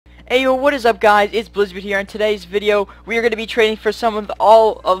Hey yo, what is up guys? It's Blizmid here. In today's video, we are going to be trading for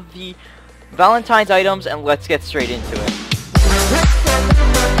all of the Valentine's items, and let's get straight into it.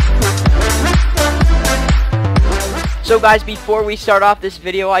 So guys, before we start off this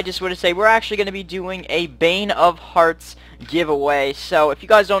video, I just want to say we're actually going to be doing a Bane of Hearts giveaway. So if you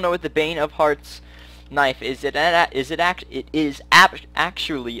guys don't know what the Bane of Hearts knife is, it is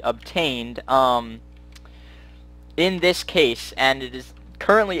actually obtained in this case, and it is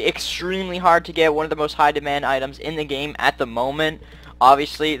currently extremely hard to get, one of the most high demand items in the game at the moment.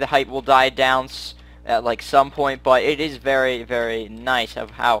 Obviously the hype will die down at like some point, but it is very, very nice of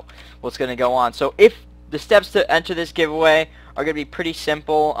what's going to go on. So if the steps to enter this giveaway are going to be pretty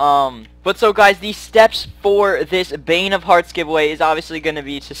simple, but so guys, the steps for this Bane of Hearts giveaway is obviously going to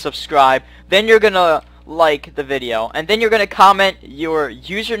be to subscribe, then you're going to like the video, and then you're going to comment your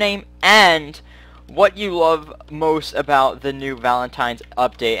username and what you love most about the new Valentine's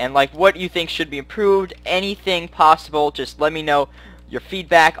update, and like what you think should be improved, anything possible. Just let me know your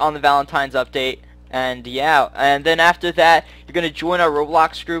feedback on the Valentine's update, and yeah, and then after that you're gonna join our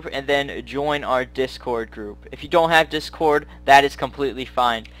Roblox group and then join our Discord group. If you don't have Discord, that is completely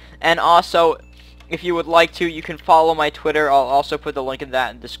fine. And also, if you would like to, you can follow my Twitter. I'll also put the link in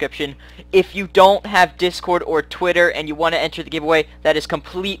the description. If you don't have Discord or Twitter and you want to enter the giveaway, that is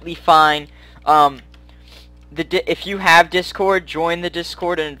completely fine. If you have Discord, join the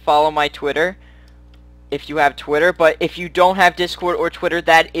Discord and follow my Twitter if you have Twitter. But if you don't have Discord or Twitter,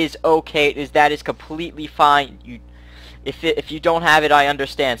 that is okay. That is completely fine. If you don't have it, I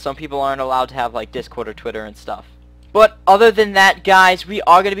understand. Some people aren't allowed to have like Discord or Twitter and stuff. But other than that, guys, we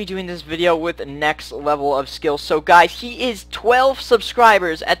are going to be doing this video with Next Level of Skill. So guys, he is 12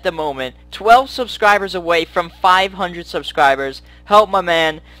 subscribers at the moment. 12 subscribers away from 500 subscribers. Help my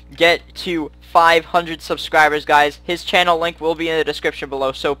man get to 500 subscribers, guys. His channel link will be in the description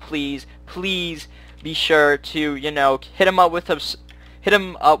below. So please be sure to, you know, hit him up with a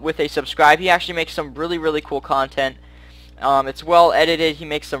subscribe. He actually makes some really cool content. It's well edited. He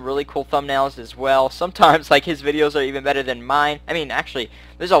makes some really cool thumbnails as well. Sometimes like his videos are even better than mine. I mean, actually,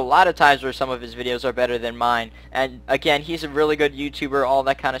 there's a lot of times where some of his videos are better than mine. And again, he's a really good YouTuber, all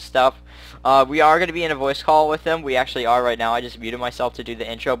that kind of stuff. We are going to be in a voice call with him. We actually are right now. I just muted myself to do the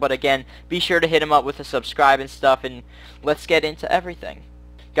intro. But again, be sure to hit him up with a subscribe and stuff, and let's get into everything.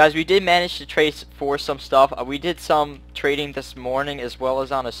 Guys, we did manage to trade for some stuff. We did some trading this morning as well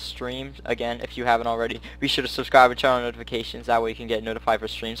as on a stream. Again, if you haven't already, be sure to subscribe and turn on notifications. That way you can get notified for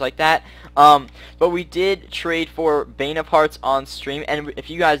streams like that. But we did trade for Bane of Hearts on stream. And if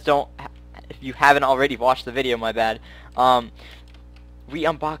you guys if you haven't already watched the video, my bad. We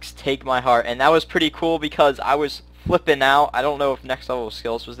unboxed Take My Heart, and that was pretty cool because I was flipping out. I don't know if Next Level of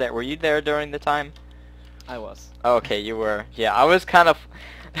Skills was there. Were you there during the time? I was. Okay, you were. Yeah, I was kind of...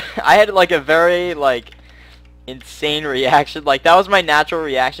 I had like a very like insane reaction. Like that was my natural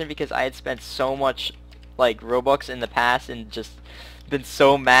reaction because I had spent so much like Robux in the past and just been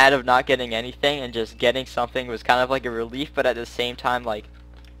so mad of not getting anything, and just getting something was kind of like a relief, but at the same time like,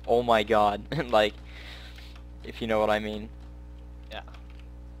 oh my god. Like, if you know what I mean. Yeah.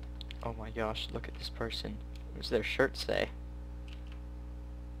 Oh my gosh, look at this person. What does their shirt say?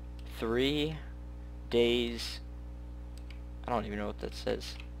 3 days. I don't even know what that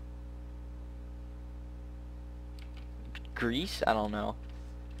says. Greece? I don't know.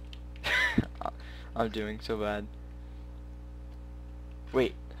 I'm doing so bad.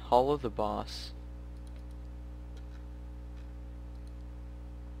 Wait, Hall of the Boss.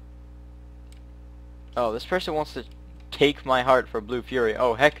 Oh, this person wants to take my heart for Blue Fury.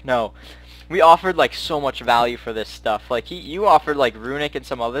 Oh, heck no. We offered like so much value for this stuff. Like you offered like Runic and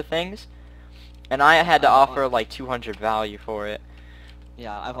some other things, and I had to offer like 200 value for it.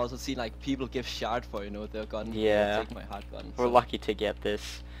 Yeah, I've also seen like people give shard for, you know, their gun. Yeah. Take My Heart gun. We're lucky to get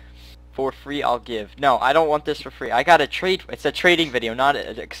this. For free, I'll give. No, I don't want this for free. I gotta trade. It's a trading video, not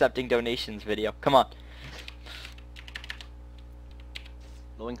an accepting donations video. Come on.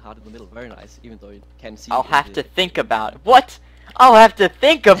 Glowing heart in the middle, very nice, even though you can't see. I'll have to think about it. What? I'll have to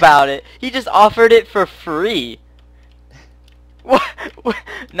think about it. He just offered it for free. What?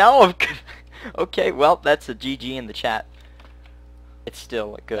 Now I'm... Okay, well, that's a GG in the chat. It's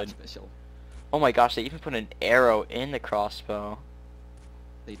still good. That's special. Oh my gosh, they even put an arrow in the crossbow.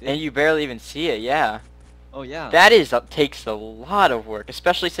 They did. And you barely even see it, yeah. Oh yeah. That takes a lot of work,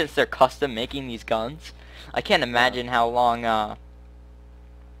 especially since they're custom making these guns. I can't imagine how long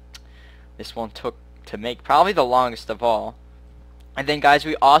this one took to make. Probably the longest of all. And then guys,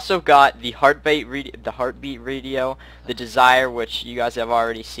 we also got the heartbeat radio, the Desire, which you guys have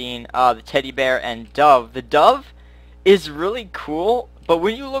already seen, the teddy bear, and Dove. The Dove is really cool, but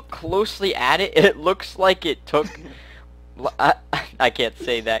when you look closely at it, it looks like it took... I can't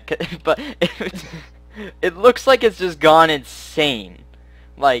say that, but it looks like it's just gone insane.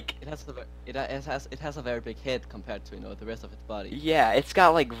 Like... It has a very big head compared to, you know, the rest of its body. Yeah, it's got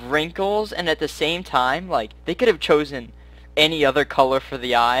like wrinkles, and at the same time, like, they could have chosen any other color for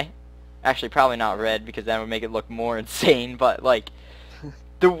the eye. Actually, probably not red, because that would make it look more insane, but like,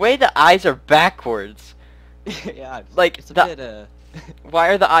 the way the eyes are backwards. Yeah, like, it's a bit, why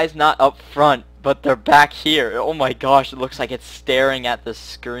are the eyes not up front, but they're back here? Oh my gosh, it looks like it's staring at the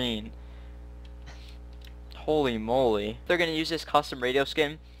screen. Holy moly. They're gonna use this custom radio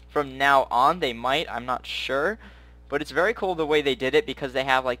skin from now on. They might, I'm not sure, but it's very cool the way they did it, because they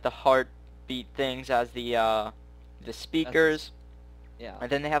have like the heartbeat things as the speakers. Yeah. And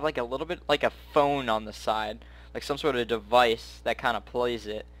then they have like a little bit like a phone on the side, like some sort of device that kind of plays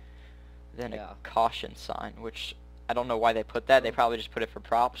it. Then a caution sign, which I don't know why they put that. They probably just put it for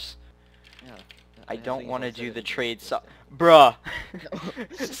props. Yeah. I don't want to do the trade bruh.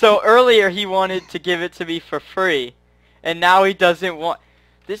 So earlier he wanted to give it to me for free, and now he doesn't want.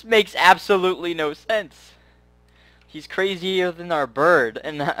 This makes absolutely no sense. He's crazier than our bird,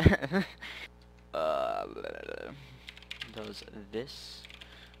 and does this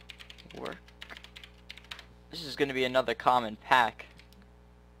work? This is going to be another common pack.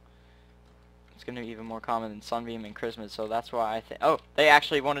 It's going to be even more common than Sunbeam and Christmas, so that's why I think... Oh, they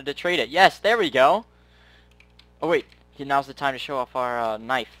actually wanted to trade it. Yes, there we go. Oh, wait. Now's the time to show off our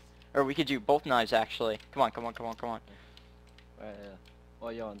knife. Or we could do both knives, actually. Come on, come on, come on, come on.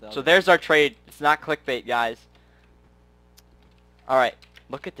 Well, you're on the So there's our trade. It's not clickbait, guys. Alright.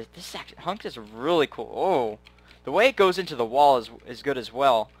 Look at this. This hunk is really cool. Oh. The way it goes into the wall is good as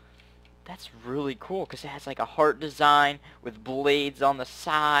well. That's really cool, because it has like a heart design with blades on the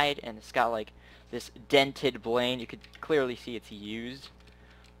side, and it's got like this dented blade. You could clearly see it's used.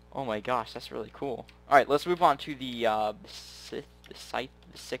 Oh my gosh, that's really cool. Alright, let's move on to the scythe,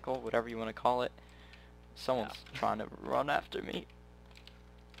 the sickle, whatever you want to call it. Someone's trying to run after me.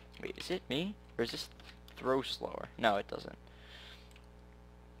 Wait, is it me? Or is this throw slower? No, it doesn't.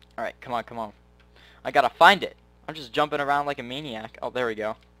 Alright, come on, come on. I gotta find it. I'm just jumping around like a maniac. Oh, there we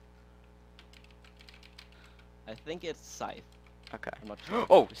go. I think it's scythe. Okay. I'm not sure.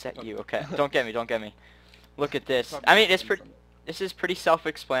 Oh, is that you? Okay. Don't get me, don't get me. Look at this. I mean, it's pretty... This is pretty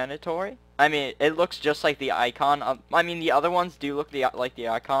self-explanatory. I mean, it looks just like the icon. I mean, the other ones do look like the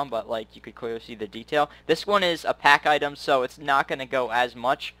icon, but like you could clearly see the detail. This one is a pack item, so it's not going to go as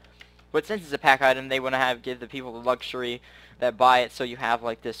much. But since it's a pack item, they want to give the people the luxury that buy it, so you have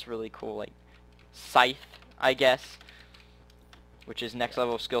like this really cool like scythe, I guess, which is next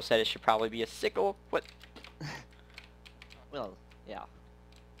level of skill set. It should probably be a sickle. What? Well, yeah.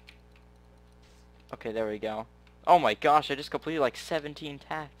 Okay, there we go. Oh my gosh, I just completed like 17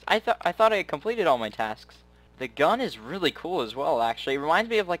 tasks. I thought I had completed all my tasks. The gun is really cool as well, actually. It reminds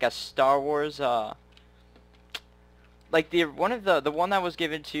me of like a Star Wars, like the one that was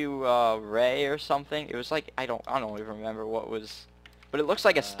given to Rey or something. It was like I don't even remember what was, but it looks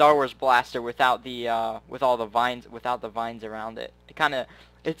like a Star Wars blaster without the with all the vines, without the vines around it.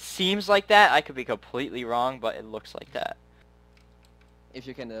 It seems like that. I could be completely wrong, but it looks like that. If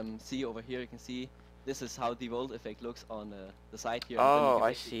you can see over here, you can see this is how the volt effect looks on the side here. Oh,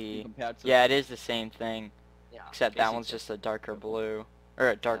 I see. Yeah, it is the same thing. Yeah, except that one's just a darker blue, or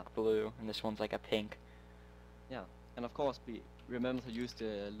a dark blue, and this one's like a pink. Yeah, and of course, remember to use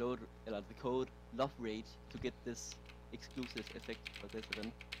the code LOVERAGE to get this exclusive effect for this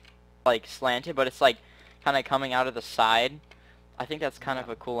event. Like slanted, but it's like kind of coming out of the side. I think that's kind of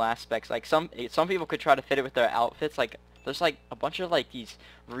a cool aspect. Like some people could try to fit it with their outfits. Like there's like a bunch of like these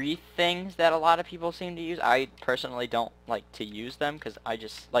wreath things that a lot of people seem to use. I personally don't like to use them because I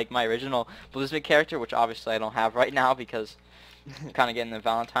just like my original Blizmid character, which obviously I don't have right now because I'm kind of getting the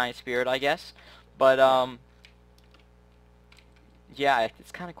Valentine spirit, I guess. But yeah,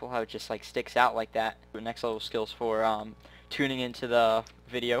 it's kind of cool how it just like sticks out like that. Next level skills for tuning into the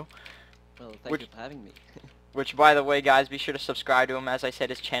video. Well, thank you for having me. Which, by the way, guys, be sure to subscribe to him. As I said,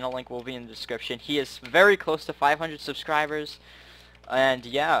 his channel link will be in the description. He is very close to 500 subscribers. And,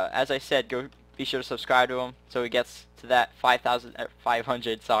 yeah, as I said, be sure to subscribe to him so he gets to that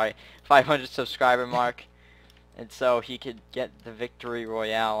 500 subscriber mark. And so he could get the victory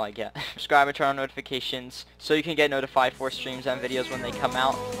royale, I guess. Subscribe and turn on notifications so you can get notified for streams and videos when they come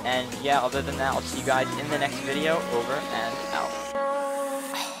out. And, yeah, other than that, I'll see you guys in the next video. Over and out.